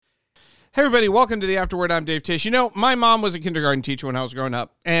Hey everybody, welcome to the Afterword. I'm Dave Tish. You know, my mom was a kindergarten teacher when I was growing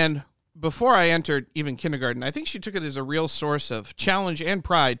up, and before I entered even kindergarten, I think she took it as a real source of challenge and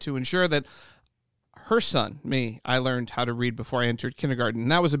pride to ensure that her son, I learned how to read before I entered kindergarten,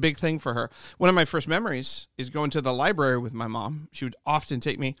 and that was a big thing for her. One of my first memories is going to the library with my mom. She would often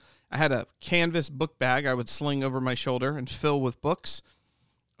take me. I had a canvas book bag I would sling over my shoulder and fill with books.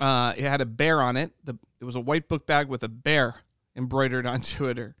 It had a bear on it. It was a white book bag with a bear embroidered onto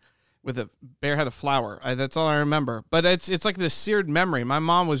it, or with a bear had a flower. That's all I remember. But it's like this seared memory. My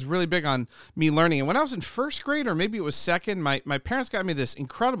mom was really big on me learning. And when I was in first grade, or maybe it was second, my parents got me this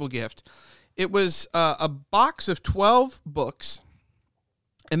incredible gift. It was a box of 12 books,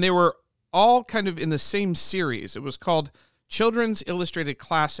 and they were all kind of in the same series. It was called Children's Illustrated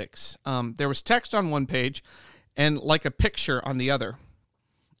Classics. There was text on one page and like a picture on the other.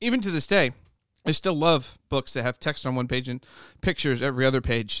 Even to this day, I still love books that have text on one page and pictures every other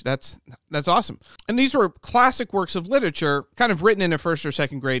page. That's awesome. And these were classic works of literature, kind of written in a first or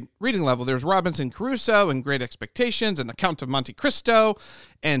second grade reading level. There's Robinson Crusoe and Great Expectations and The Count of Monte Cristo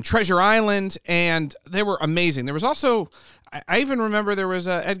and Treasure Island, and they were amazing. There was also, I even remember there was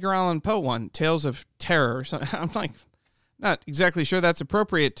a Edgar Allan Poe one, Tales of Terror. So I'm like, not exactly sure that's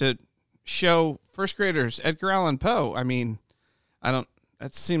appropriate to show first graders Edgar Allan Poe. I mean,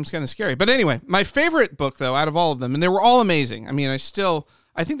 that seems kind of scary. But anyway, my favorite book, though, out of all of them, and they were all amazing. I mean, I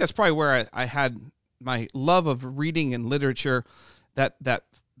think that's probably where I had my love of reading and literature, that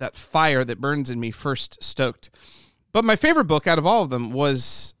fire that burns in me first stoked. But my favorite book out of all of them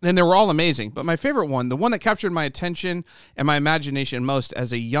was, and they were all amazing, but my favorite one, the one that captured my attention and my imagination most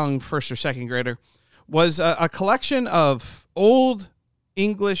as a young first or second grader, was a collection of old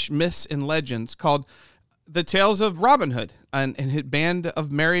English myths and legends called The Tales of Robin Hood and his Band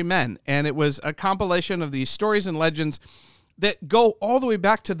of Merry Men. And it was a compilation of these stories and legends that go all the way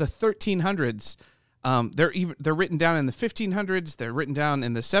back to the 1300s. They're written down in the 1500s. They're written down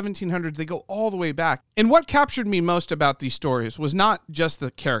in the 1700s. They go all the way back. And what captured me most about these stories was not just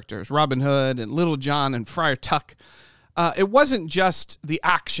the characters, Robin Hood and Little John and Friar Tuck. It wasn't just the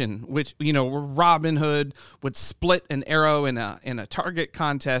action, which, where Robin Hood would split an arrow in a target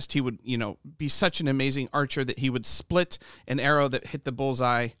contest. He would, be such an amazing archer that he would split an arrow that hit the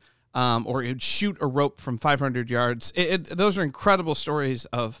bullseye, or he would shoot a rope from 500 yards. Those are incredible stories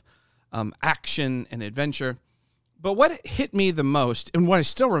of action and adventure. But what hit me the most, and what I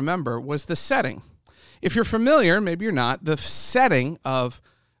still remember, was the setting. If you're familiar, maybe you're not, the setting of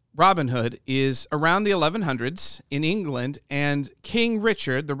Robin Hood is around the 1100s in England, and King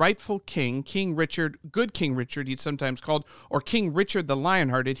Richard, the rightful king, King Richard, good King Richard, he's sometimes called, or King Richard the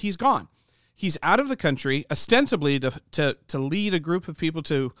Lionhearted, he's gone. He's out of the country, ostensibly to lead a group of people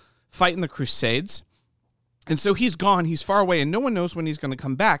to fight in the Crusades. And so he's gone, he's far away, and no one knows when he's going to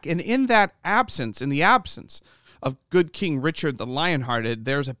come back. And in the absence of good King Richard the Lionhearted,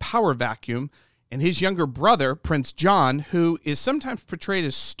 there's a power vacuum. And his younger brother, Prince John, who is sometimes portrayed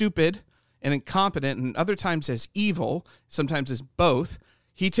as stupid and incompetent and other times as evil, sometimes as both,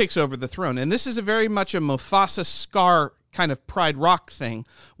 he takes over the throne. And this is very much a Mufasa Scar kind of Pride Rock thing,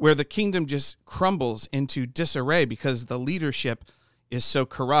 where the kingdom just crumbles into disarray because the leadership is so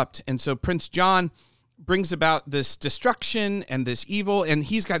corrupt. And so Prince John brings about this destruction and this evil, and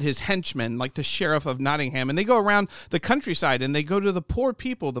he's got his henchmen, like the sheriff of Nottingham, and they go around the countryside, and they go to the poor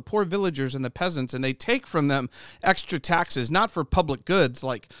people, the poor villagers and the peasants, and they take from them extra taxes, not for public goods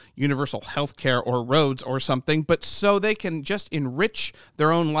like universal health care or roads or something, but so they can just enrich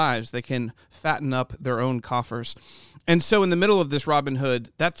their own lives. They can fatten up their own coffers. And so in the middle of this Robin Hood,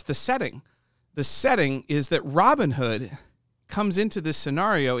 that's the setting. The setting is that Robin Hood comes into this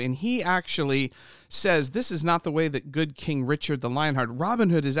scenario, and he actually says this is not the way that good King Richard the Lionhearted. Robin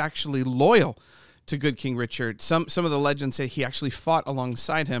Hood is actually loyal to good King Richard. Some of the legends say he actually fought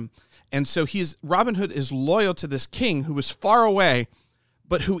alongside him. And so Robin Hood is loyal to this king who was far away,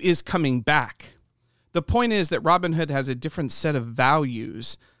 but who is coming back. The point is that Robin Hood has a different set of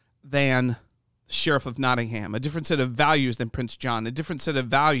values than Sheriff of Nottingham, a different set of values than Prince John, a different set of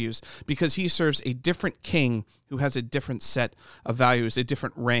values because he serves a different king who has a different set of values, a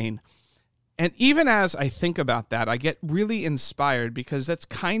different reign. And even as I think about that, I get really inspired because that's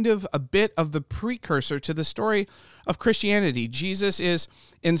kind of a bit of the precursor to the story of Christianity. Jesus is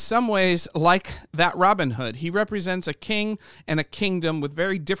in some ways like that Robin Hood. He represents a king and a kingdom with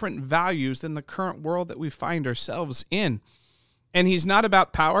very different values than the current world that we find ourselves in. And he's not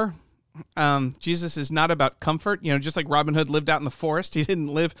about power. Jesus is not about comfort. Just like Robin Hood lived out in the forest, he didn't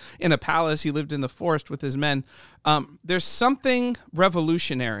live in a palace. He lived in the forest with his men. There's something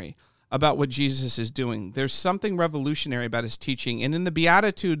revolutionary about what Jesus is doing. There's something revolutionary about his teaching. And in the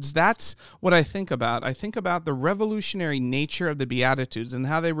Beatitudes, that's what I think about. I think about the revolutionary nature of the Beatitudes and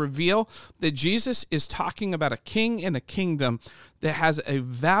how they reveal that Jesus is talking about a king and a kingdom that has a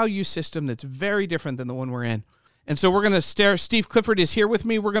value system that's very different than the one we're in. And so we're going to stare. Steve Clifford is here with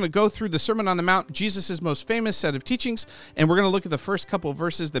me. We're going to go through the Sermon on the Mount, Jesus' most famous set of teachings, and we're going to look at the first couple of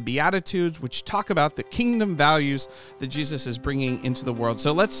verses, the Beatitudes, which talk about the kingdom values that Jesus is bringing into the world.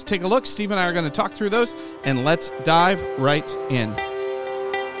 So let's take a look. Steve and I are going to talk through those, and let's dive right in.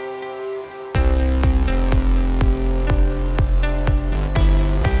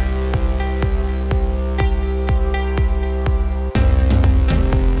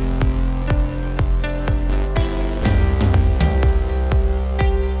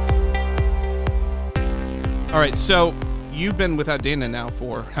 All right, so you've been without Dana now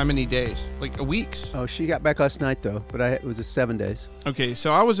for how many days? Like weeks? Oh, she got back last night, though, but it was 7 days. Okay,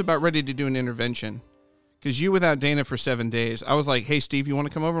 so I was about ready to do an intervention because you without Dana for 7 days. I was like, hey, Steve, you want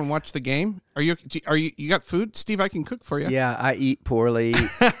to come over and watch the game? You got food? Steve, I can cook for you. Yeah, I eat poorly.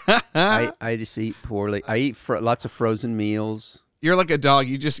 I just eat poorly. I eat lots of frozen meals. You're like a dog.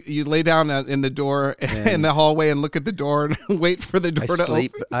 You lay down in the door in the hallway and look at the door and wait for the door to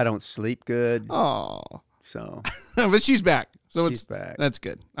open. I don't sleep good. Oh. So, but she's back. So she's back. That's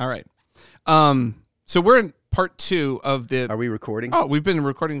good. All right. So we're in part 2 of the. Are we recording? Oh, we've been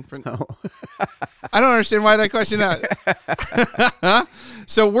recording for. Oh. I don't understand why that question.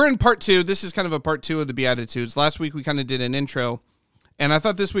 So we're in part 2. This is kind of a part 2 of the Beatitudes. Last week we kind of did an intro, and I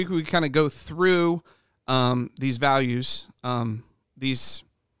thought this week we would kind of go through these values, these.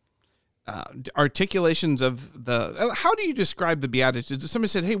 Articulations of how do you describe the Beatitudes? Somebody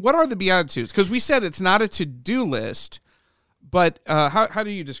said, hey, what are the Beatitudes? Because we said it's not a to-do list, but how do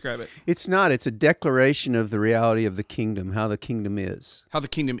you describe it? It's not. It's a declaration of the reality of the kingdom, how the kingdom is. How the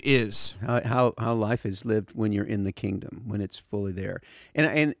kingdom is. How life is lived when you're in the kingdom, when it's fully there.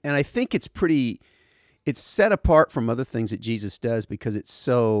 And I think it's set apart from other things that Jesus does because it's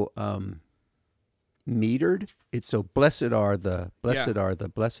so metered. It's so blessed are the.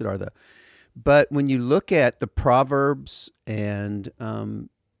 But when you look at the Proverbs and some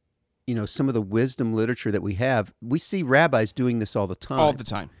of the wisdom literature that we have, we see rabbis doing this all the time. All the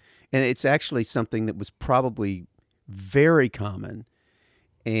time. And it's actually something that was probably very common.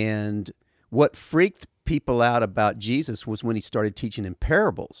 And what freaked people out about Jesus was when he started teaching in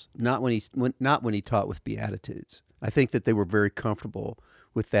parables, not when he taught with Beatitudes. I think that they were very comfortable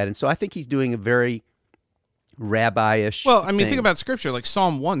with that. And so I think he's doing a very rabbi-ish thing. Think about Scripture. Like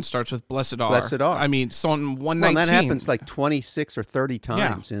Psalm 1 starts with "Blessed are." Blessed are. I mean, Psalm 119. Well, that happens like 26 or 30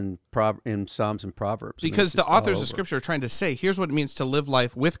 times in Psalms and Proverbs. Because the authors of Scripture are trying to say, here's what it means to live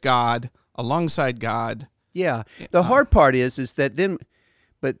life with God, alongside God. Yeah. The hard part is that then,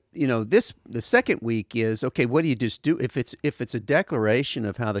 but the second week is, okay, what do you just do? If it's a declaration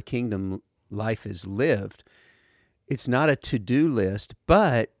of how the kingdom life is lived, it's not a to-do list,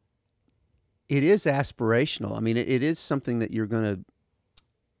 but it is aspirational. I mean, it is something that you're going to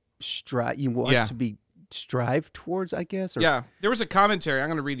strive. You want to strive towards, I guess. Yeah, there was a commentary. I'm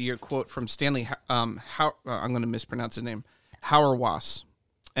going to read you a quote from Stanley. I'm going to mispronounce his name, Hauerwas,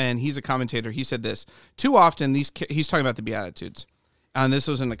 and he's a commentator. He said this: too often he's talking about the Beatitudes, and this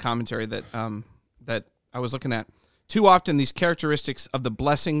was in the commentary that I was looking at. Too often, these characteristics of the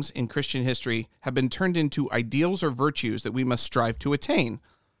blessings in Christian history have been turned into ideals or virtues that we must strive to attain.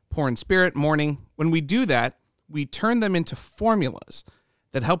 Poor in spirit, mourning. When we do that, we turn them into formulas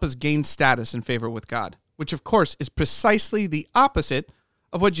that help us gain status and favor with God, which of course is precisely the opposite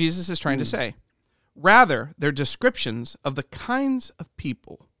of what Jesus is trying to say. Rather, they're descriptions of the kinds of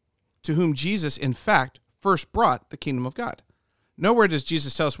people to whom Jesus, in fact, first brought the kingdom of God. Nowhere does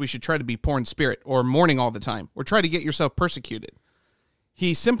Jesus tell us we should try to be poor in spirit or mourning all the time or try to get yourself persecuted.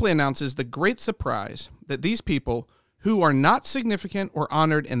 He simply announces the great surprise that these people who are not significant or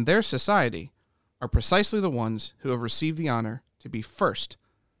honored in their society are precisely the ones who have received the honor to be first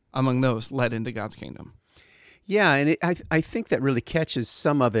among those led into God's kingdom. Yeah, and I think that really catches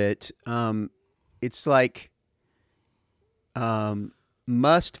some of it. It's like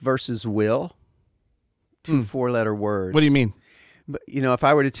must versus will, two four-letter words. What do you mean? But, if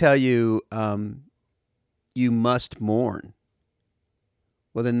I were to tell you you must mourn,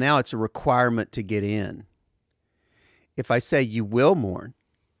 well, then now it's a requirement to get in. If I say you will mourn,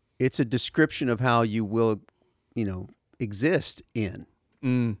 it's a description of how you will, exist in.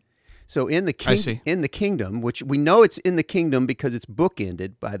 So in the kingdom, which we know it's in the kingdom because it's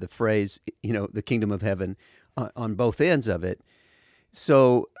bookended by the phrase, the kingdom of heaven on both ends of it.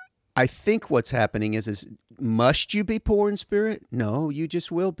 So I think what's happening is must you be poor in spirit? No, you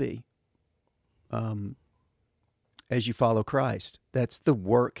just will be. as you follow Christ. That's the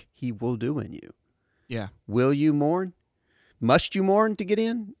work he will do in you. Yeah. Will you mourn? Must you mourn to get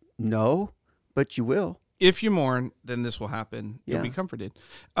in? No, but you will. If you mourn, then this will happen. You'll Yeah. be comforted.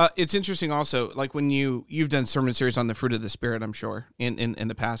 It's interesting also, like when you've done sermon series on the fruit of the Spirit, I'm sure, in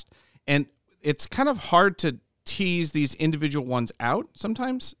the past. And it's kind of hard to tease these individual ones out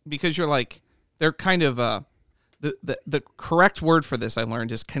sometimes because you're like, they're kind of, the correct word for this I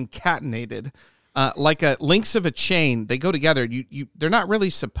learned is concatenated. Like links of a chain, they go together. They're not really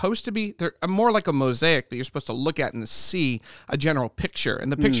supposed to be. They're more like a mosaic that you're supposed to look at and see a general picture.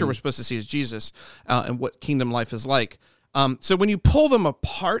 And the picture we're supposed to see is Jesus and what kingdom life is like. So when you pull them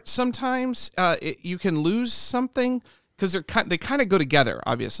apart, sometimes you can lose something because they kind of go together,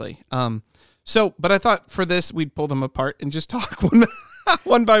 obviously. But I thought for this we'd pull them apart and just talk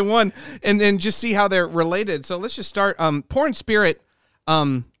one by one, and then just see how they're related. So let's just start. Poor in spirit.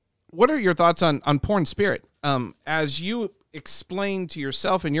 What are your thoughts on poor in spirit? As you explain to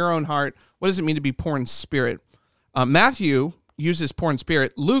yourself in your own heart, what does it mean to be poor in spirit? Matthew uses poor in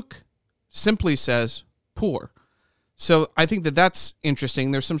spirit. Luke simply says poor. So I think that's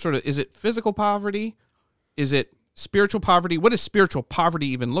interesting. There's some sort of, is it physical poverty? Is it spiritual poverty? What does spiritual poverty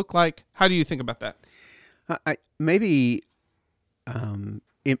even look like? How do you think about that?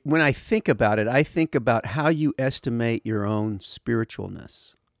 When I think about it, I think about how you estimate your own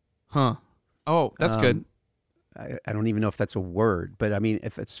spiritualness. Huh. Oh, that's good. I don't even know if that's a word, but I mean,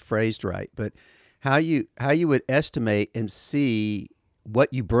 if it's phrased right, but how you would estimate and see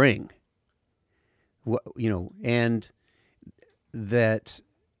what you bring, and that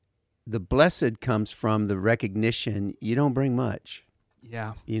the blessed comes from the recognition you don't bring much.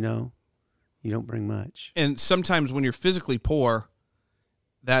 Yeah. You don't bring much. And sometimes when you're physically poor,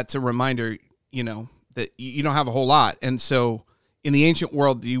 that's a reminder, that you don't have a whole lot. And so in the ancient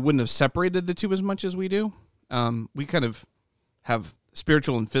world, you wouldn't have separated the two as much as we do. We kind of have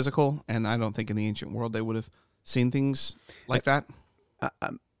spiritual and physical, and I don't think in the ancient world they would have seen things like that.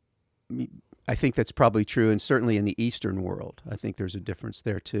 I think that's probably true, and certainly in the Eastern world, I think there's a difference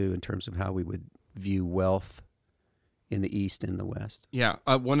there too in terms of how we would view wealth in the East and the West. Yeah,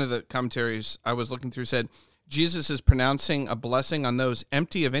 one of the commentaries I was looking through said, Jesus is pronouncing a blessing on those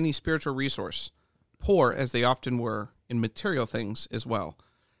empty of any spiritual resource, poor as they often were in material things as well.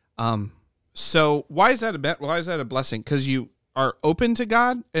 So why is that a blessing? Because you are open to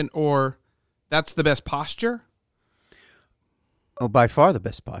God, or that's the best posture? Oh, by far the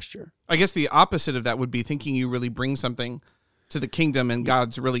best posture. I guess the opposite of that would be thinking you really bring something to the kingdom and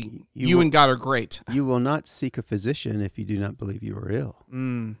God's really, you and God are great. You will not seek a physician if you do not believe you are ill.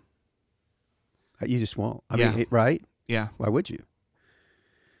 Mm. You just won't. I mean, right? Yeah. Why would you?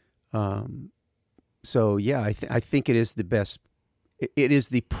 So yeah, I think it is the best. It is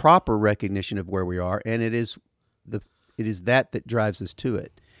the proper recognition of where we are, and it is that drives us to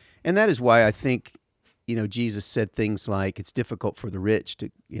it, and that is why I think, Jesus said things like it's difficult for the rich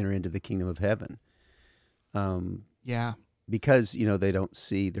to enter into the kingdom of heaven. Yeah, because they don't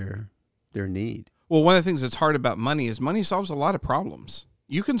see their need. Well, one of the things that's hard about money is money solves a lot of problems.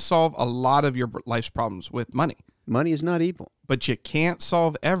 You can solve a lot of your life's problems with money. Money is not evil. But you can't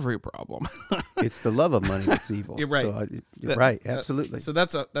solve every problem. It's the love of money that's evil. You're right. So you're right, absolutely. So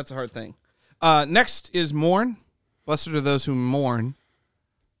that's a hard thing. Next is mourn. Blessed are those who mourn.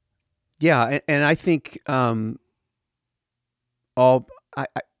 Yeah, and I think a lot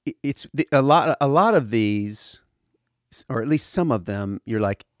of these, or at least some of them, you're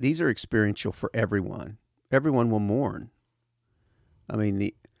like, these are experiential for everyone. Everyone will mourn. I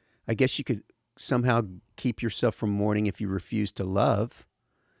mean, I guess you could somehow keep yourself from mourning if you refuse to love.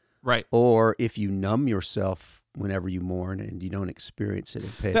 Right. Or if you numb yourself whenever you mourn and you don't experience it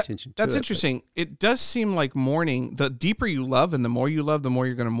and pay attention to it. That's interesting. It does seem like mourning, the deeper you love and the more you love, the more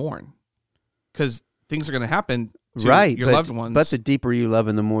you're going to mourn. Because things are going to happen to your loved ones. But the deeper you love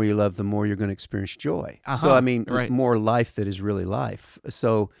and the more you love, the more you're going to experience joy. So, I mean, more life that is really life.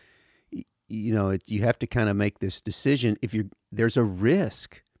 So, you have to kind of make this decision. There's a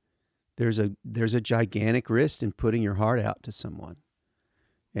risk. There's a gigantic risk in putting your heart out to someone,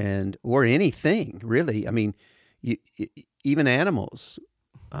 or anything really. I mean, even animals,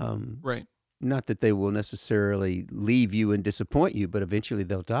 right? Not that they will necessarily leave you and disappoint you, but eventually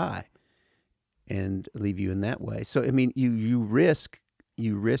they'll die and leave you in that way. So I mean, you risk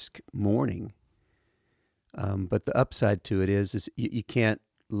mourning, but the upside to it is you can't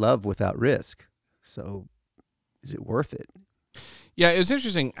love without risk. So, is it worth it? Yeah, it was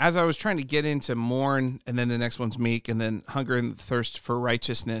interesting. As I was trying to get into mourn, and then the next one's meek, and then hunger and thirst for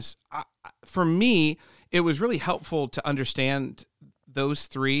righteousness, for me, it was really helpful to understand those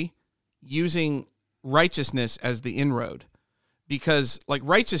three using righteousness as the inroad, because like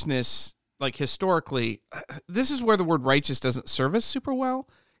righteousness, like historically, this is where the word righteous doesn't serve us super well.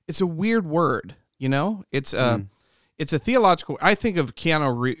 It's a weird word, you know. It's a theological. I think of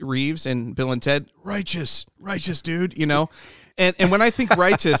Keanu Reeves and Bill and Ted. Righteous dude, you know. And when I think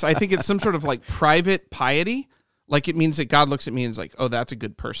righteous, I think it's some sort of like private piety. Like it means that God looks at me and is like, oh, that's a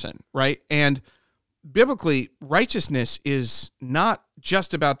good person, right? And biblically, righteousness is not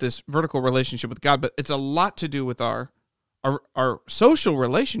just about this vertical relationship with God, but it's a lot to do with our social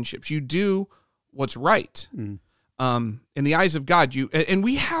relationships. You do what's right. In the eyes of God, and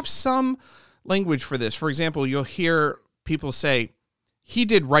we have some language for this. For example, you'll hear people say, he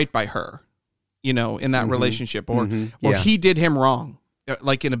did right by her, you know, in that relationship, or he did him wrong,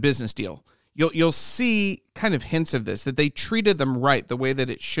 like in a business deal. You'll see kind of hints of this, that they treated them right, the way that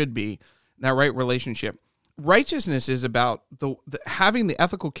it should be, that right relationship. Righteousness is about the having the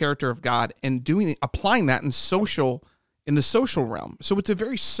ethical character of God and applying that in the social realm. So it's a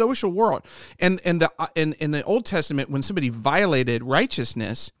very social world. And in the Old Testament, when somebody violated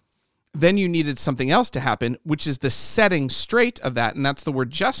righteousness, then you needed something else to happen, which is the setting straight of that, and that's the word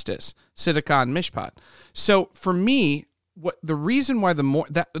justice, tzedakah and mishpat. So for me, the reason why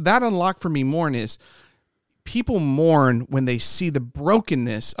that unlocked for me mourn is people mourn when they see the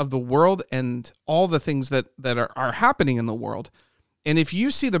brokenness of the world and all the things that are happening in the world. And if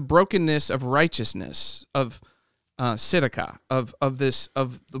you see the brokenness of righteousness, of tzedakah, of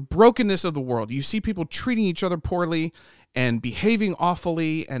the brokenness of the world, you see people treating each other poorly and behaving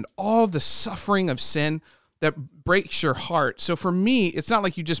awfully and all the suffering of sin that breaks your heart. So for me, it's not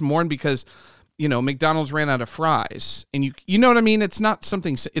like you just mourn because, you know, McDonald's ran out of fries, and you know what I mean? It's not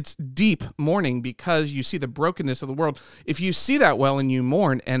something, it's deep mourning because you see the brokenness of the world. If you see that well and you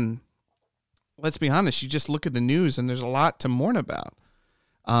mourn, and let's be honest, you just look at the news and there's a lot to mourn about.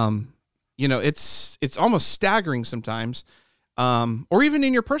 You know, it's almost staggering sometimes. Or even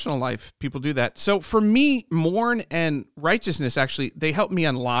in your personal life, people do that. So for me, mourn and righteousness, actually, they helped me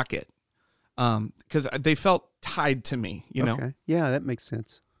unlock it. Because they felt tied to me, you know? Yeah, that makes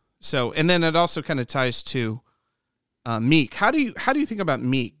sense. So, and then it also kind of ties to meek. How do you think about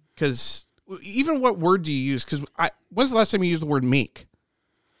meek? Because even what word do you use? Because when's the last time you used the word meek?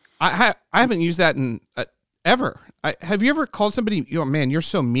 I haven't used that in ever. Have you ever called somebody, oh man, you're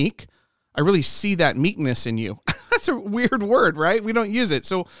so meek? I really see that meekness in you. That's a weird word, right? We don't use it.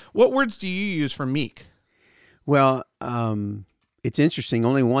 So what words do you use for meek? Well, it's interesting.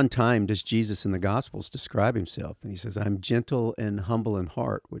 Only one time does Jesus in the Gospels describe himself. And he says, I'm gentle and humble in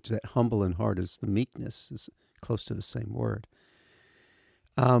heart, which that humble in heart is the meekness, is close to the same word.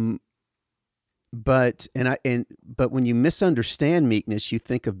 But when you misunderstand meekness,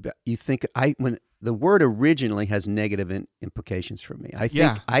 when the word originally has negative implications for me.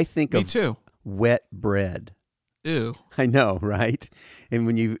 I think me of too. Wet bread. Ew. I know, right?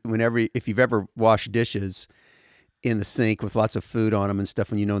 And if you've ever washed dishes in the sink with lots of food on them and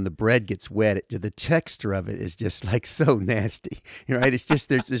stuff, and the bread gets wet, the texture of it is just like so nasty, right? It's just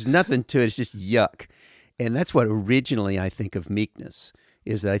there's nothing to it. It's just yuck, and that's what originally I think of meekness,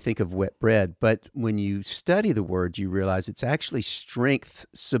 is that I think of wet bread. But when you study the word, you realize it's actually strength,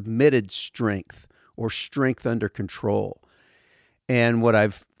 submitted strength, or strength under control. And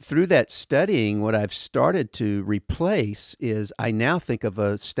through that studying, what I've started to replace is I now think of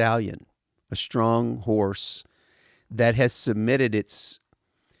a stallion, a strong horse that has submitted its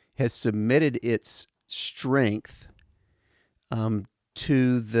strength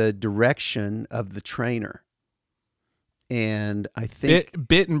to the direction of the trainer. And I think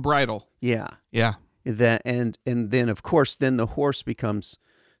bit and bridle. Yeah. Yeah. That and then of course the horse becomes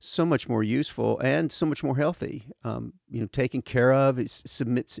so much more useful and so much more healthy. Taken care of. It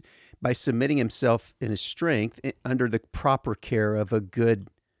submits by submitting himself in his strength under the proper care of a good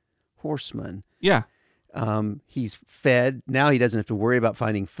horseman. Yeah. He's fed. Now he doesn't have to worry about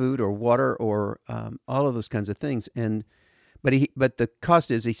finding food or water or all of those kinds of things. But the cost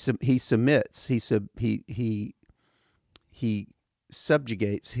is he submits. He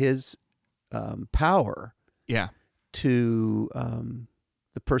subjugates his power. Yeah. To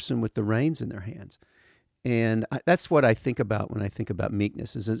the person with the reins in their hands, and that's what I think about when I think about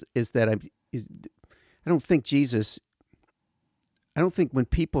meekness. Is that I don't think Jesus. I don't think when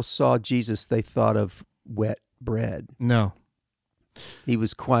people saw Jesus, they thought of wet bread. No. He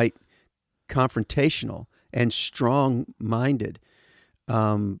was quite confrontational and strong-minded,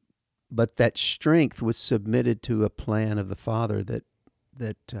 but that strength was submitted to a plan of the Father that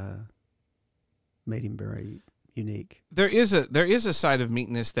made him very unique. There is a side of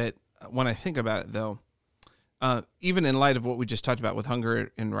meekness that, when I think about it, though, even in light of what we just talked about with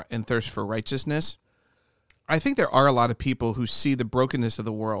hunger and thirst for righteousness, I think there are a lot of people who see the brokenness of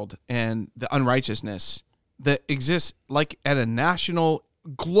the world and the unrighteousness that exists like at a national,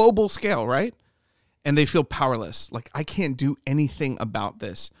 global scale, right? And they feel powerless. Like, I can't do anything about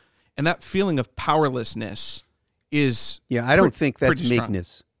this. And that feeling of powerlessness is I don't think that's pretty strong.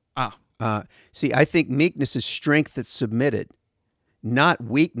 meekness. Ah, See, I think meekness is strength that's submitted, not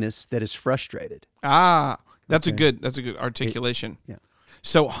weakness that is frustrated. that's a good articulation. Yeah.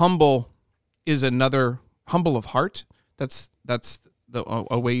 So humble is humble of heart. That's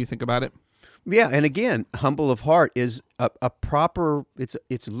a way you think about it. Yeah, and again, humble of heart is a proper.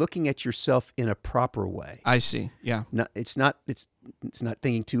 It's looking at yourself in a proper way. I see. Yeah. It's not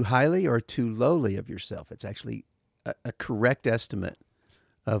thinking too highly or too lowly of yourself. It's actually a correct estimate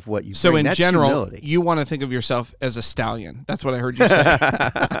of what you. So bring. in That's general, humility. you want to think of yourself as a stallion. That's what I heard you say.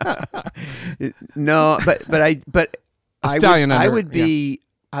 No, but I stallion would be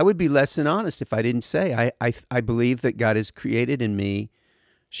less than honest if I didn't say I believe that God has created in me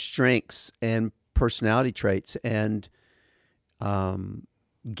strengths and personality traits and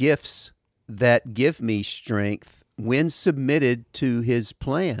gifts that give me strength when submitted to His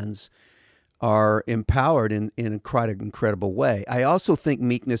plans are empowered in quite an incredible way. I also think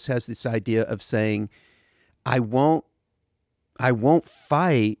meekness has this idea of saying, I won't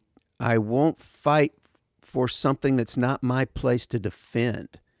fight for something that's not my place to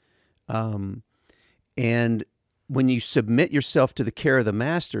defend. And when you submit yourself to the care of the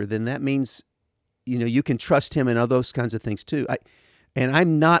master, then that means, you can trust him and all those kinds of things too. And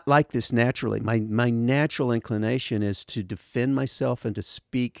I'm not like this naturally. My natural inclination is to defend myself and to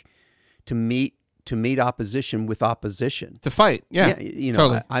speak, to meet opposition with opposition. To fight, yeah,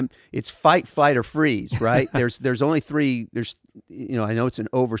 totally. It's fight, flight, or freeze, right? There's only three. I know it's an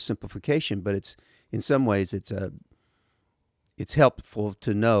oversimplification, but it's in some ways it's helpful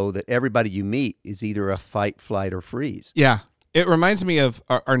to know that everybody you meet is either a fight, flight, or freeze. Yeah. It reminds me of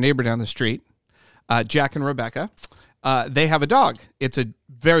our neighbor down the street, Jack and Rebecca. They have a dog. It's a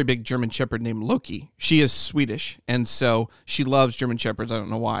very big German Shepherd named Loki. She is Swedish, and so she loves German Shepherds. I don't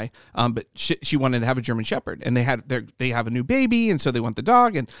know why, but she wanted to have a German Shepherd, and they have a new baby, and so they want the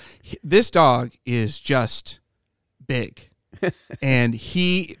dog. And this dog is just big, and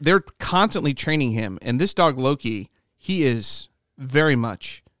they're constantly training him. And this dog Loki, he is very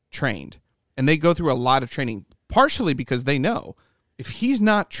much trained, and they go through a lot of training, partially because they know if he's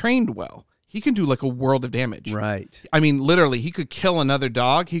not trained well, he can do like a world of damage. Right. I mean, literally, he could kill another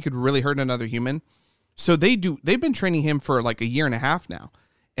dog. He could really hurt another human. So they've been training him for like a year and a half now,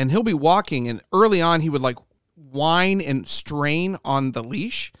 and he'll be walking, and early on he would like whine and strain on the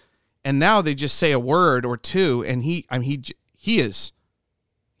leash, and now they just say a word or two, and he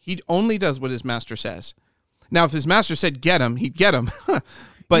only does what his master says. Now, if his master said get him, he'd get him.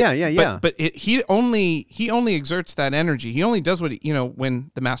 But yeah. But he only exerts that energy. He only does what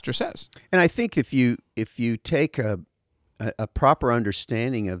when the master says. And I think if you take a proper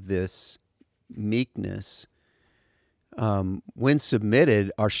understanding of this meekness, when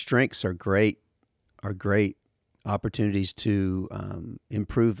submitted, our strengths are great opportunities to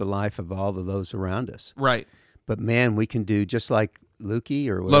improve the life of all of those around us. Right. But man, we can do just like Loki,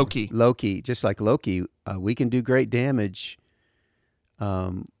 just like Loki, we can do great damage,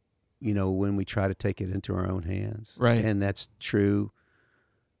 when we try to take it into our own hands. Right. And that's true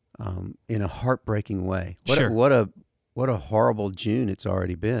in a heartbreaking way. Sure. What a horrible June it's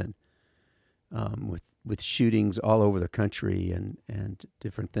already been, with shootings all over the country and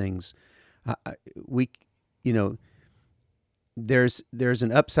different things. There's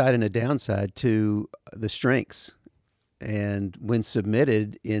an upside and a downside to the strengths. And when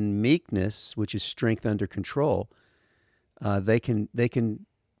submitted in meekness, which is strength under control, they can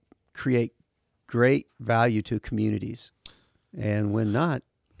create great value to communities. And when not,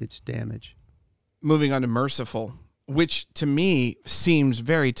 it's damage. Moving on to merciful, which to me seems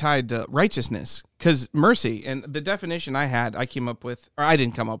very tied to righteousness, because mercy, and the definition I came up with, or I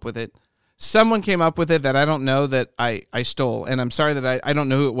didn't come up with it. Someone came up with it that I don't know, that I stole. And I'm sorry that I don't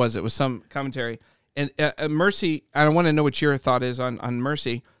know who it was. It was some commentary. And mercy, I want to know what your thought is on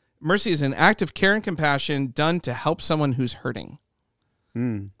mercy. Mercy is an act of care and compassion done to help someone who's hurting.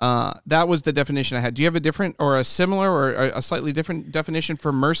 That was the definition I had. Do you have a different or a similar or a slightly different definition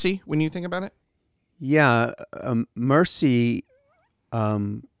for mercy when you think about it? Yeah, mercy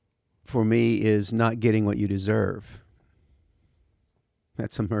for me is not getting what you deserve.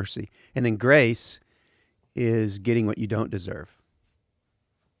 That's a mercy. And then grace is getting what you don't deserve.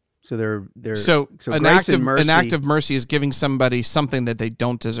 So an act of mercy is giving somebody something that they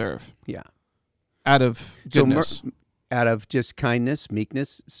don't deserve. Yeah. out of goodness. So out of just kindness,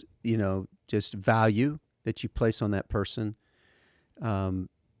 meekness, just value that you place on that person, and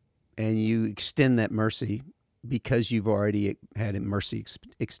you extend that mercy because you've already had mercy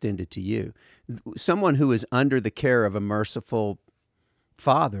extended to you. Someone who is under the care of a merciful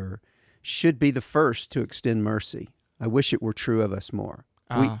father should be the first to extend mercy. I wish it were true of us more.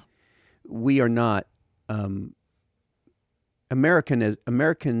 We are not. Americans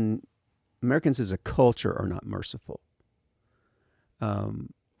as a culture are not merciful. Let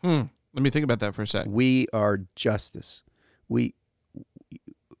me think about that for a sec. We are justice.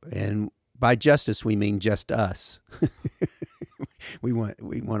 And by justice we mean just us. we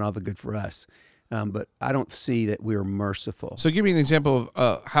want all the good for us. But I don't see that we're merciful. So give me an example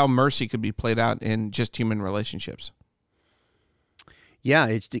of how mercy could be played out in just human relationships. Yeah,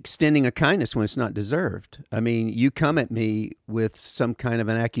 it's extending a kindness when it's not deserved. I mean, you come at me with some kind of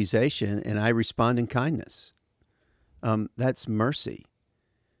an accusation, and I respond in kindness. That's mercy.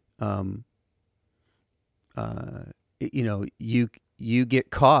 You get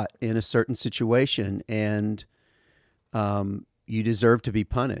caught in a certain situation, and you deserve to be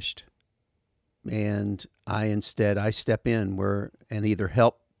punished. And I step in and either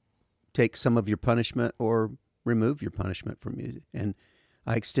help take some of your punishment or remove your punishment from you, and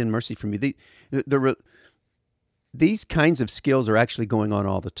I extend mercy from you. These kinds of skills are actually going on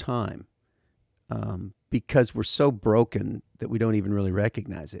all the time, because we're so broken that we don't even really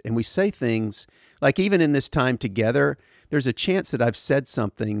recognize it. And we say things like, even in this time together, there's a chance that I've said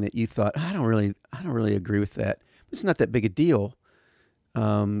something that you thought, I don't really agree with that. It's not that big a deal.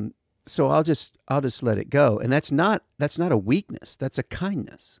 So I'll just let it go. And that's not a weakness. That's a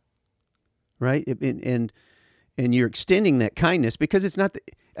kindness, right? And you're extending that kindness because it's not.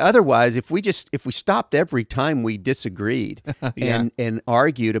 Otherwise, if we stopped every time we disagreed Yeah. and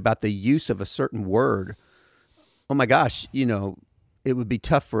argued about the use of a certain word, oh my gosh, it would be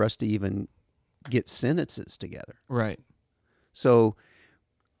tough for us to even get sentences together. Right. So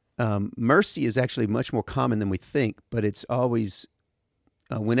mercy is actually much more common than we think, but it's always,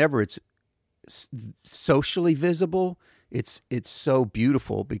 whenever it's socially visible, it's so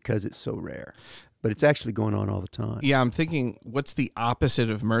beautiful because it's so rare. But it's actually going on all the time. Yeah, I'm thinking, what's the opposite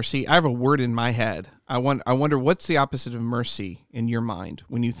of mercy? I have a word in my head. I wonder what's the opposite of mercy in your mind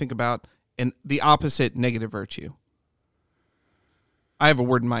when you think about the opposite negative virtue. I have a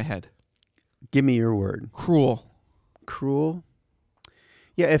word in my head. Give me your word. Cruel. Cruel?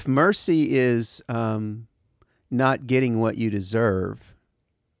 Yeah, if mercy is not getting what you deserve,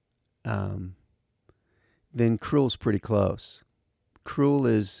 then cruel's pretty close. Cruel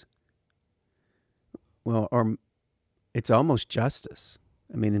is... Well, or it's almost justice.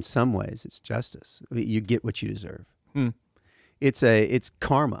 I mean, in some ways, it's justice. I mean, you get what you deserve. It's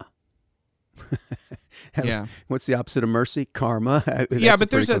karma. Yeah. What's the opposite of mercy? Karma. Yeah, but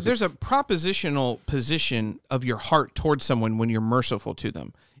there's a propositional position of your heart towards someone when you're merciful to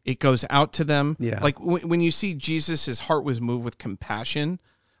them. It goes out to them. Yeah. Like when you see Jesus, his heart was moved with compassion.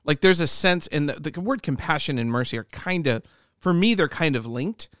 Like there's a sense, and the word compassion and mercy are kind of, for me, they're kind of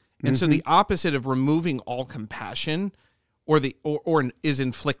linked. And so the opposite of removing all compassion or is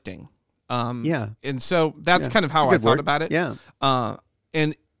inflicting. And so that's kind of how I thought about it. Yeah.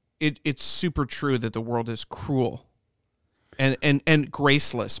 And it's super true that the world is cruel and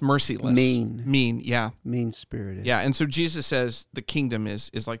graceless, merciless. Mean, yeah. Mean-spirited. Yeah, and so Jesus says the kingdom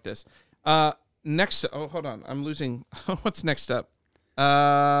is like this. Next, hold on. I'm losing. What's next up?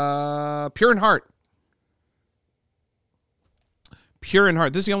 Pure in heart. Pure in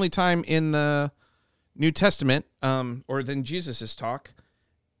heart. This is the only time in the New Testament, or in Jesus' talk.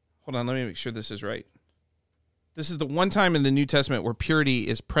 Hold on, let me make sure this is right. This is the one time in the New Testament where purity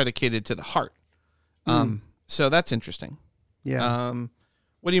is predicated to the heart. So that's interesting. Yeah.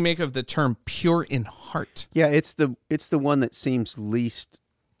 What do you make of the term pure in heart? Yeah, it's the one that seems least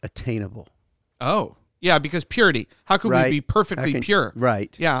attainable. Oh, yeah, because purity. How could we be perfectly pure?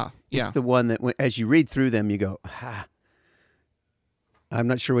 Right. Yeah. It's the one that, as you read through them, you go, I'm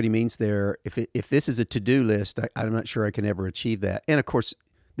not sure what he means there. If this is a to-do list, I'm not sure I can ever achieve that. And of course,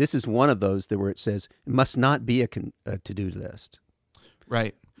 this is one of those where it says it must not be a to-do list.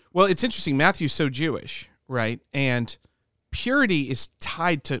 Right. Well, it's interesting. Matthew's so Jewish, right? And purity is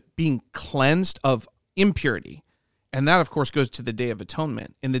tied to being cleansed of impurity. And that, of course, goes to the Day of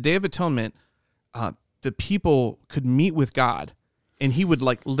Atonement. In the Day of Atonement, the people could meet with God, and he would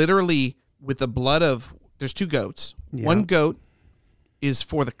literally, with the blood of, there's 2 goats. Yeah. One goat is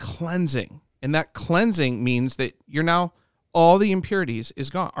for the cleansing. And that cleansing means that you're now, all the impurities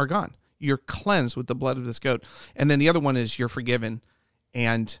are gone. You're cleansed with the blood of this goat. And then the other one is you're forgiven.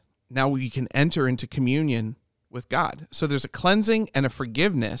 And now we can enter into communion with God. So there's a cleansing and a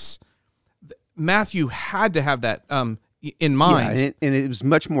forgiveness. Matthew had to have that in mind. Yeah, and it was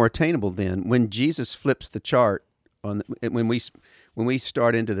much more attainable then. When Jesus flips the chart when we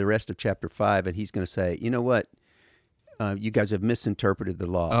start into the rest of chapter 5, and he's going to say, you know what, you guys have misinterpreted the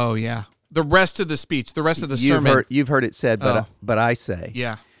law. Oh yeah, the rest of the speech, the rest of the sermon. You've heard it said, but I say.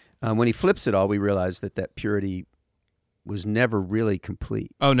 Yeah. When he flips it all, we realize that purity was never really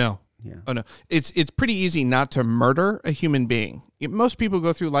complete. Oh no. Yeah. Oh no. It's pretty easy not to murder a human being. Most people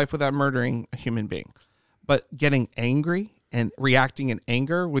go through life without murdering a human being, but getting angry and reacting in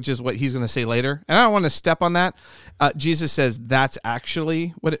anger, which is what he's going to say later. And I don't want to step on that. Jesus says that's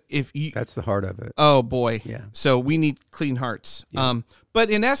actually that's the heart of it. Oh boy. Yeah. So we need clean hearts. Yeah. But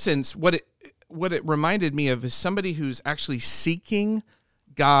in essence, what it reminded me of is somebody who's actually seeking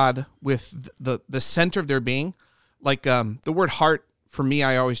God with the center of their being. Like the word heart for me,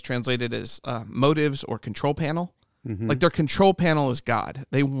 I always translate it as motives or control panel. Mm-hmm. Like their control panel is God.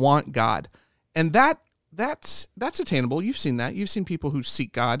 They want God. And that's attainable. You've seen that. You've seen people who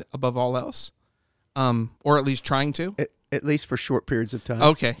seek God above all else, or at least trying to. At least for short periods of time.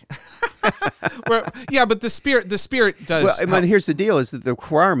 Okay. Yeah, but the spirit does. Well, I mean, here's the deal: is that the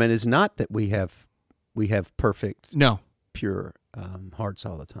requirement is not that we have perfect, pure hearts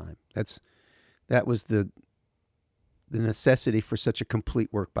all the time. That was the necessity for such a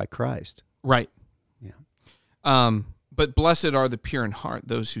complete work by Christ. Right. Yeah. But blessed are the pure in heart,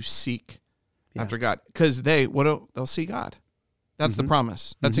 those who seek after God, because they'll see God. That's the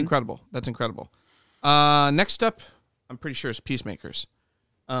promise. That's incredible. That's incredible. Next up, I'm pretty sure it's peacemakers.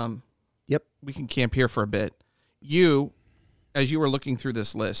 Yep. We can camp here for a bit. You, as you were looking through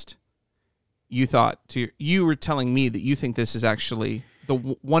this list, you were telling me that you think this is actually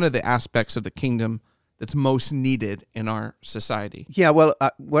one of the aspects of the kingdom that's most needed in our society. Yeah, well,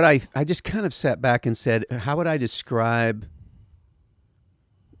 I just kind of sat back and said, how would I describe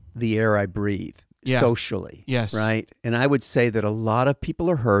the air I breathe socially? Yes. Right? And I would say that a lot of people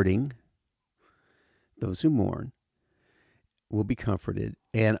are hurting. Those who mourn will be comforted.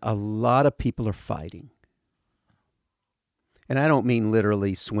 And a lot of people are fighting. And I don't mean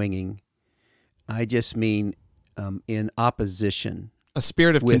literally swinging. I just mean in opposition. A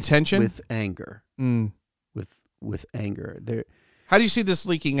spirit of contention? With anger. With anger. How do you see this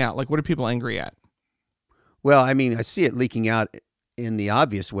leaking out? Like, what are people angry at? Well, I mean, I see it leaking out in the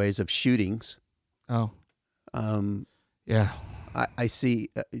obvious ways of shootings. Oh. Yeah. I see.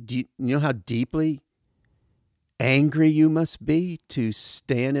 Do you know how deeply angry you must be to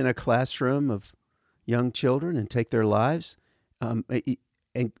stand in a classroom of young children and take their lives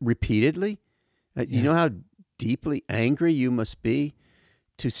and repeatedly? You know how deeply angry you must be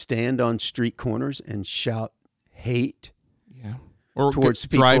to stand on street corners and shout hate or towards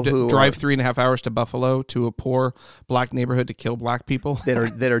people drive who drive 3.5 hours to Buffalo to a poor black neighborhood to kill black people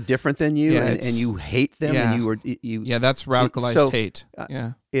that are different than you, and you hate them, and you that's radicalized hate.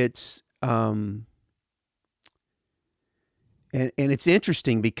 It's and it's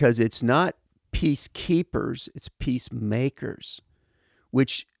interesting because it's not peacekeepers, it's peacemakers,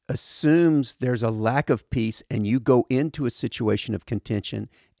 which assumes there's a lack of peace, and you go into a situation of contention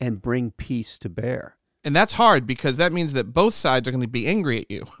and bring peace to bear. And that's hard because that means that both sides are going to be angry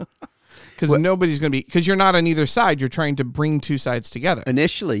at you. Because nobody's going to be, because you're not on either side. You're trying to bring two sides together.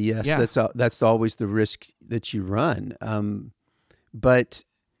 Initially, yes, that's always the risk that you run. But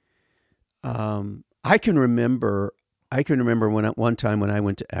I can remember one time when I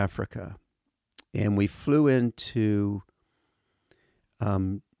went to Africa, and we flew into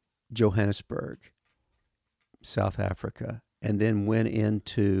Johannesburg, South Africa, and then went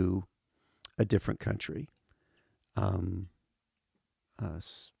into a different country. What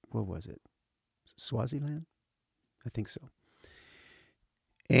was it? Swaziland? I think so.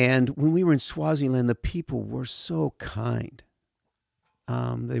 And when we were in Swaziland, the people were so kind.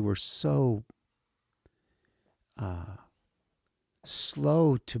 They were so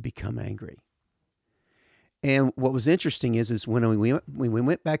slow to become angry. And what was interesting is when we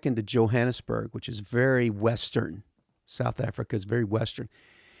went back into Johannesburg, which is very Western, South Africa is very Western,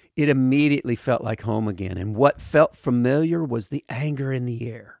 it immediately felt like home again. And what felt familiar was the anger in the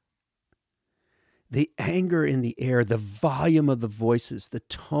air. The anger in the air, the volume of the voices, the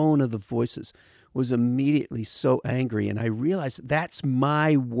tone of the voices was immediately so angry. And I realized that's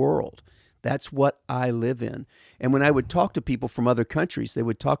my world. That's what I live in. And when I would talk to people from other countries, they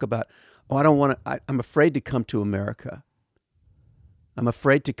would talk about, I'm afraid to come to America. I'm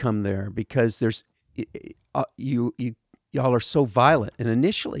afraid to come there because y'all are so violent. And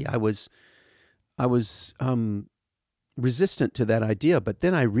initially I was resistant to that idea. But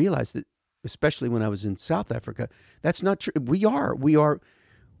then I realized that, especially when I was in South Africa, that's not true. We are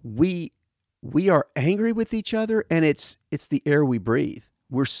angry with each other, and it's the air we breathe.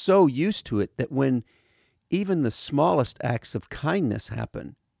 We're so used to it that when even the smallest acts of kindness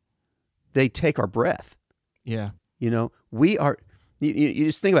happen, they take our breath. Yeah. We are. You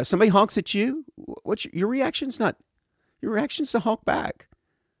just think about it. Somebody honks at you. What's your reaction's not. Your reaction's to honk back.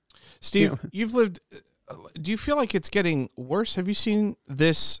 Steve, you've lived. Do you feel like it's getting worse? Have you seen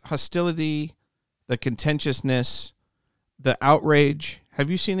this hostility, the contentiousness, the outrage? Have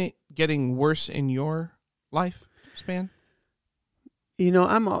you seen it getting worse in your life span?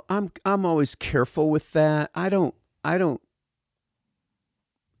 I'm always careful with that. I'm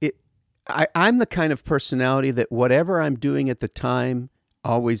the kind of personality that whatever I'm doing at the time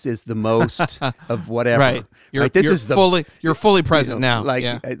always is the most of whatever. Right. You're fully present now.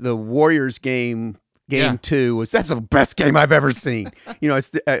 Like the Warriors game 2 that's the best game I've ever seen.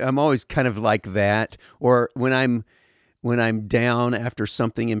 I'm always kind of like that. Or when I'm down after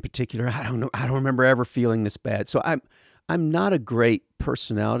something in particular, I don't know. I don't remember ever feeling this bad. So I'm not a great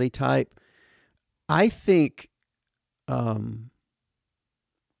personality type. I think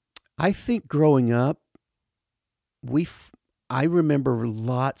growing up, I remember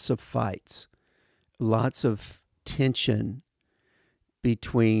lots of fights, lots of tension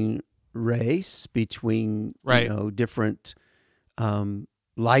between race, between different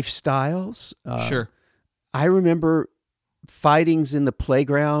lifestyles. Sure. I remember fightings in the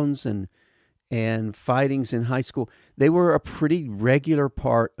playgrounds and fightings in high school. They were a pretty regular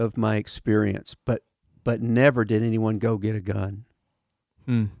part of my experience, but never did anyone go get a gun.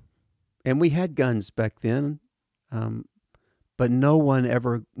 And we had guns back then, but no one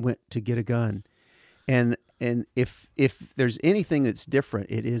ever went to get a gun. And if there's anything that's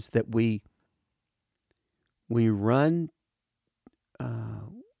different, it is that we run.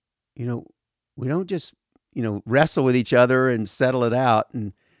 We don't just wrestle with each other and settle it out,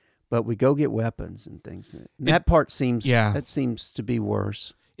 but we go get weapons and things. And that part seems to be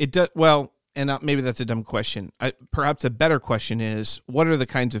worse. It does well. And maybe that's a dumb question. Perhaps a better question is, what are the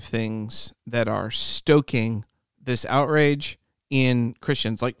kinds of things that are stoking this outrage in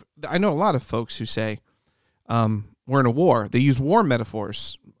Christians? Like, I know a lot of folks who say, we're in a war. They use war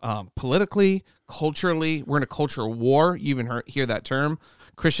metaphors politically, culturally. We're in a cultural war. You even hear that term.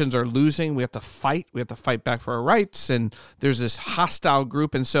 Christians are losing. We have to fight. We have to fight back for our rights. And there's this hostile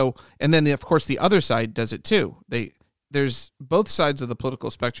group. And then, of course, the other side does it too. There's both sides of the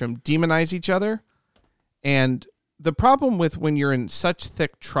political spectrum demonize each other. And the problem with when you're in such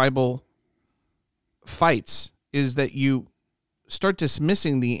thick tribal fights is that you start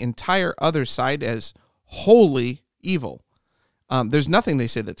dismissing the entire other side as wholly evil. There's nothing they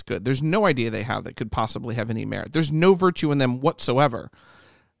say that's good. There's no idea they have that could possibly have any merit. There's no virtue in them whatsoever.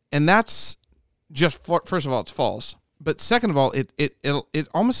 And that's just, first of all, it's false. But second of all, it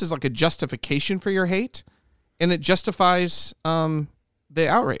almost is like a justification for your hate. And it justifies the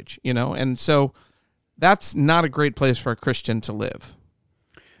outrage, and so that's not a great place for a Christian to live.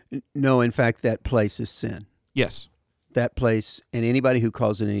 No, in fact, that place is sin. Yes, that place, and anybody who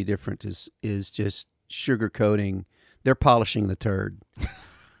calls it any different is just sugarcoating. They're polishing the turd,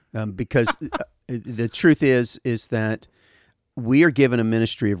 because the truth is that we are given a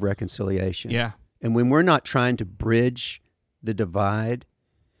ministry of reconciliation. Yeah, and when we're not trying to bridge the divide.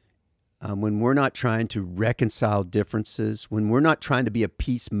 When we're not trying to reconcile differences, when we're not trying to be a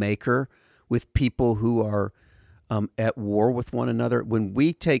peacemaker with people who are at war with one another, when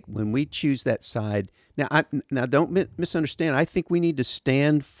we choose that side. Now don't misunderstand. I think we need to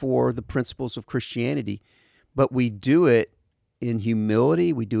stand for the principles of Christianity, but we do it in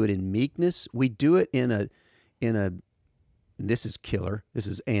humility. We do it in meekness. We do it in a. This is killer. This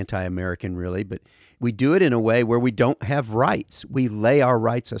is anti-American, really, but we do it in a way where we don't have rights. We lay our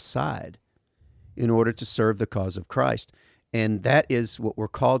rights aside in order to serve the cause of Christ. And that is what we're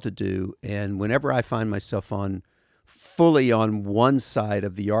called to do. And whenever I find myself fully on one side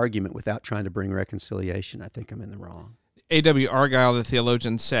of the argument without trying to bring reconciliation, I think I'm in the wrong. A.W. Argyle, the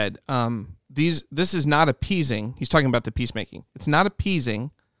theologian, said, this is not appeasing. He's talking about the peacemaking. It's not appeasing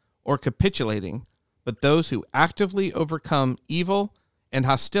or capitulating, but those who actively overcome evil and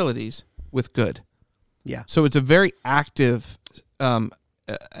hostilities with good. Yeah. So it's a very active, an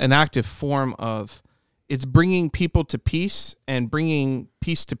active form of, it's bringing people to peace and bringing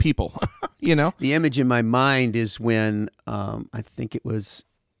peace to people, The image in my mind is when, I think it was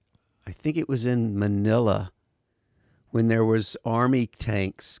in Manila, when there was army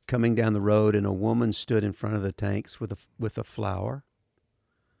tanks coming down the road and a woman stood in front of the tanks with a flower.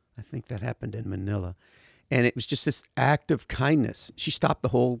 I think that happened in Manila. And it was just this act of kindness. She stopped the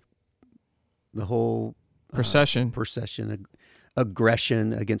whole Procession.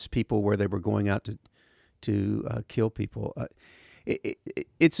 Aggression against people where they were going out to kill people.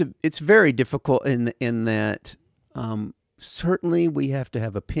 It's very difficult in that certainly we have to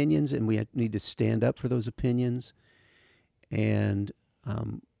have opinions, and we need to stand up for those opinions. And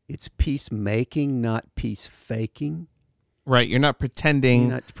it's peacemaking, not peace faking. Right. You're not pretending.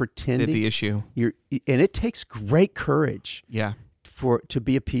 You're not pretending. That the issue. And it takes great courage. Yeah. To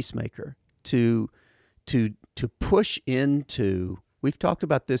be a peacemaker, to push into. We've talked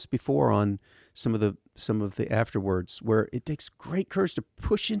about this before on some of the afterwards, where it takes great courage to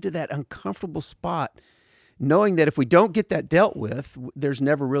push into that uncomfortable spot, knowing that if we don't get that dealt with, there's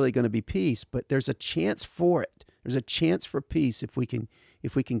never really going to be peace. But there's a chance for it. There's a chance for peace if we can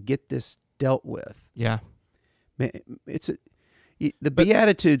get this dealt with. Yeah. The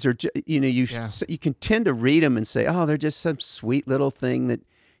Beatitudes are, you can tend to read them and say, oh, they're just some sweet little thing that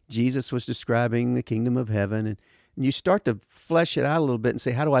Jesus was describing, the kingdom of heaven. And you start to flesh it out a little bit and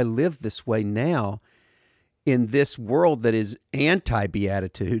say, how do I live this way now in this world that is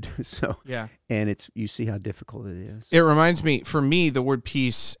anti-beatitude? And you see how difficult it is. It reminds me, for me, the word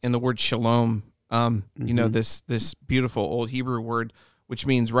peace and the word shalom, this beautiful old Hebrew word, which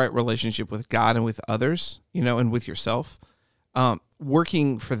means right relationship with God and with others, and with yourself,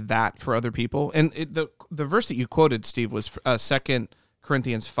 working for that for other people. And the verse that you quoted, Steve, was 2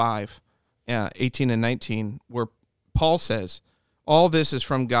 Corinthians 5, 18 and 19, where Paul says, all this is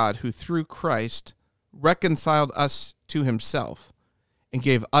from God, who through Christ reconciled us to himself and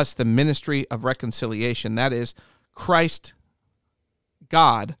gave us the ministry of reconciliation. That is, Christ,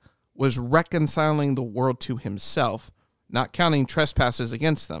 God, was reconciling the world to himself, not counting trespasses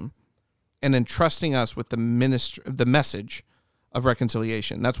against them, and entrusting us with the message of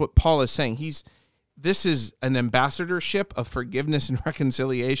reconciliation. That's what Paul is saying. This is an ambassadorship of forgiveness and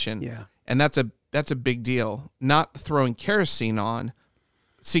reconciliation. Yeah. And that's a big deal. Not throwing kerosene on,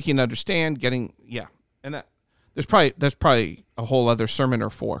 seeking to understand, and that's probably a whole other sermon or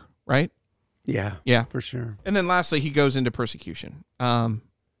four, right? Yeah. Yeah. For sure. And then lastly, he goes into persecution.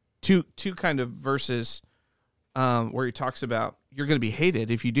 Two kind of verses where he talks about you're going to be hated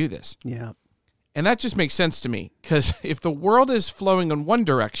if you do this. Yeah. And that just makes sense to me, because if the world is flowing in one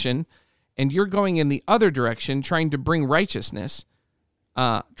direction and you're going in the other direction, trying to bring righteousness,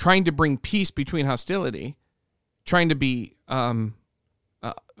 trying to bring peace between hostility, trying to be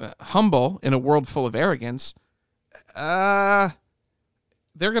humble in a world full of arrogance, they're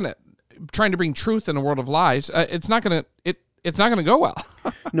trying to bring truth in a world of lies. It's not going to go well.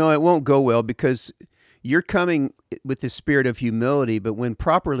 No, it won't go well, because you're coming with the spirit of humility, but when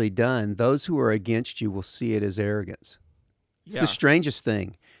properly done, those who are against you will see it as arrogance. It's the strangest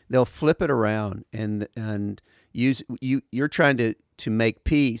thing. They'll flip it around and use you. You're trying to make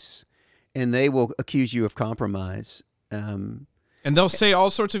peace, and they will accuse you of compromise. And they'll say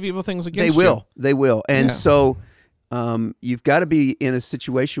all sorts of evil things against you. They will. And so you've got to be in a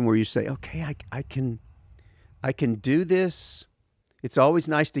situation where you say, okay, I can do this. It's always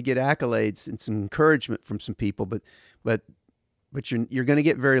nice to get accolades and some encouragement from some people, but you're going to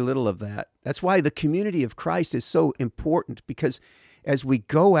get very little of that. That's why the community of Christ is so important, because as we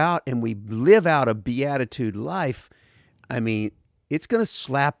go out and we live out a beatitude life, it's going to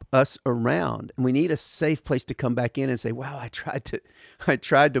slap us around, and we need a safe place to come back in and say, wow, I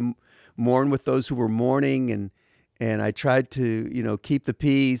tried to mourn with those who were mourning, and I tried to, keep the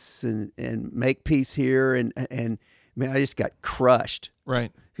peace and make peace here. And man, I just got crushed.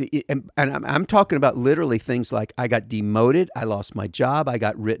 Right. And I'm talking about literally things like I got demoted, I lost my job, I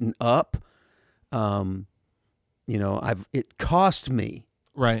got written up. It cost me.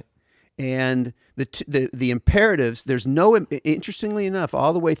 Right. And the imperatives, there's no, interestingly enough,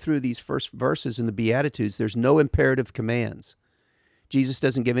 all the way through these first verses in the Beatitudes, there's no imperative commands. Jesus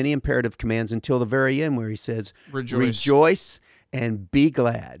doesn't give any imperative commands until the very end, where he says, rejoice and be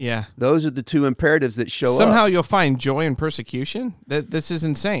glad. Yeah. Those are the two imperatives that show up. Somehow you'll find joy in persecution. This is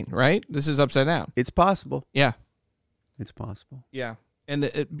insane, right? This is upside down. It's possible. Yeah. It's possible. Yeah. And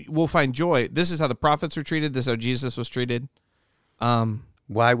we'll find joy. This is how the prophets were treated. This is how Jesus was treated.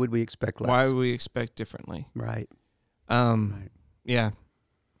 Why would we expect less? Why would we expect differently? Right. Right. Yeah.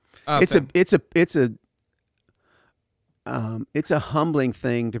 It's a humbling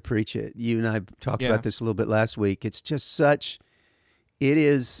thing to preach it. You and I talked about this a little bit last week. It's just it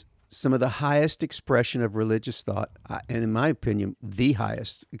is some of the highest expression of religious thought, and in my opinion, the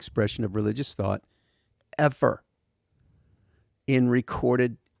highest expression of religious thought ever in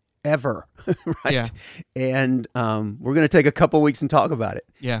recorded ever, right? Yeah. And we're going to take a couple weeks and talk about it.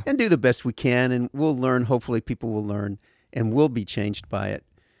 Yeah. And do the best we can, and we'll learn. Hopefully people will learn and will be changed by it.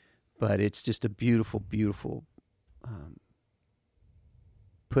 But it's just a beautiful, beautiful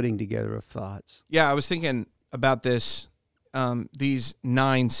putting together of thoughts. Yeah, I was thinking about this. These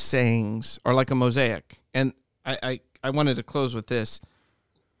 9 sayings are like a mosaic. And I wanted to close with this.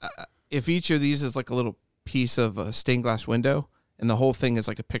 If each of these is like a little piece of a stained glass window and the whole thing is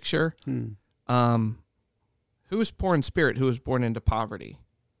like a picture, who was poor in spirit, who was born into poverty?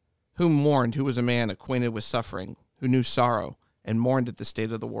 Who mourned, who was a man acquainted with suffering, who knew sorrow and mourned at the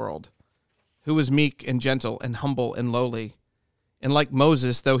state of the world? Who was meek and gentle and humble and lowly? And like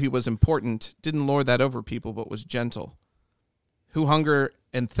Moses, though he was important, didn't lord that over people, but was gentle. Who hungered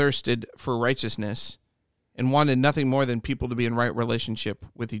and thirsted for righteousness and wanted nothing more than people to be in right relationship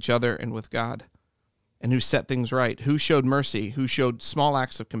with each other and with God. And who set things right. Who showed mercy, who showed small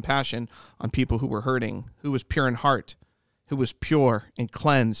acts of compassion on people who were hurting. Who was pure in heart, who was pure and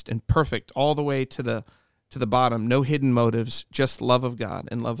cleansed and perfect all the way to the bottom. No hidden motives, just love of God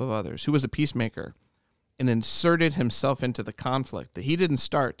and love of others. Who was a peacemaker and inserted himself into the conflict that he didn't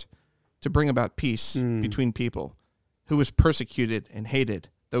start to bring about peace between people. Who was persecuted and hated,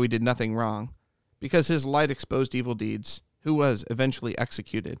 though he did nothing wrong, because his light exposed evil deeds. Who was eventually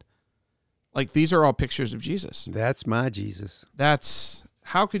executed. Like, these are all pictures of Jesus. That's my Jesus.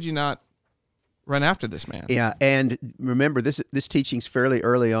 How could you not run after this man? Yeah, and remember, this teaching's fairly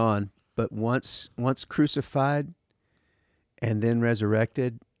early on, but once crucified and then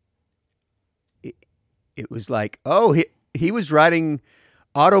resurrected, it was like, oh, he was writing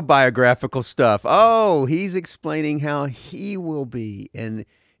autobiographical stuff. Oh, he's explaining how he will be. And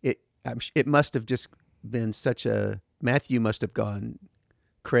it must have just been Matthew must have gone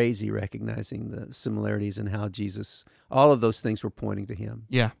crazy recognizing the similarities and how Jesus, all of those things were pointing to him.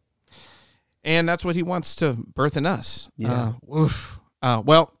 Yeah. And that's what he wants to birth in us. Yeah.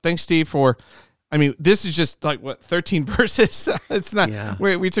 Well, thanks, Steve, this is just 13 verses. It's not, Yeah.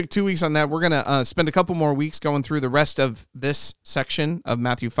 we took 2 weeks on that. We're going to spend a couple more weeks going through the rest of this section of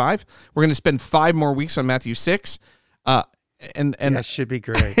Matthew 5. We're going to spend 5 more weeks on Matthew 6. And that should be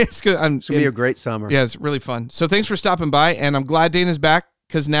great. It's good. It's going to be a great summer. Yeah, it's really fun. So thanks for stopping by, and I'm glad Dana's back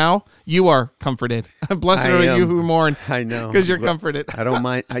because now you are comforted. Blessed are you who mourn. I know. Because you're comforted. I don't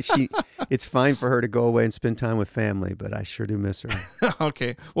mind. It's fine for her to go away and spend time with family, but I sure do miss her.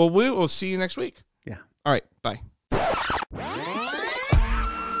 Okay. Well, we will see you next week. Yeah. All right. Bye.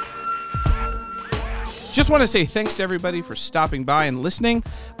 Just want to say thanks to everybody for stopping by and listening.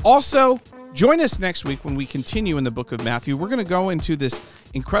 Also, join us next week when we continue in the book of Matthew. We're going to go into this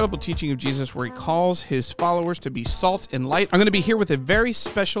incredible teaching of Jesus where he calls his followers to be salt and light. I'm going to be here with a very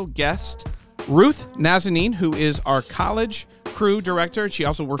special guest, Ruth Nazanin, who is our college crew director. She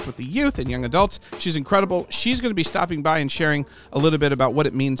also works with the youth and young adults. She's incredible. She's going to be stopping by and sharing a little bit about what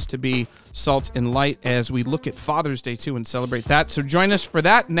it means to be salt and light as we look at Father's Day too and celebrate that. So join us for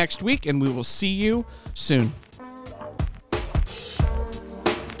that next week, and we will see you soon.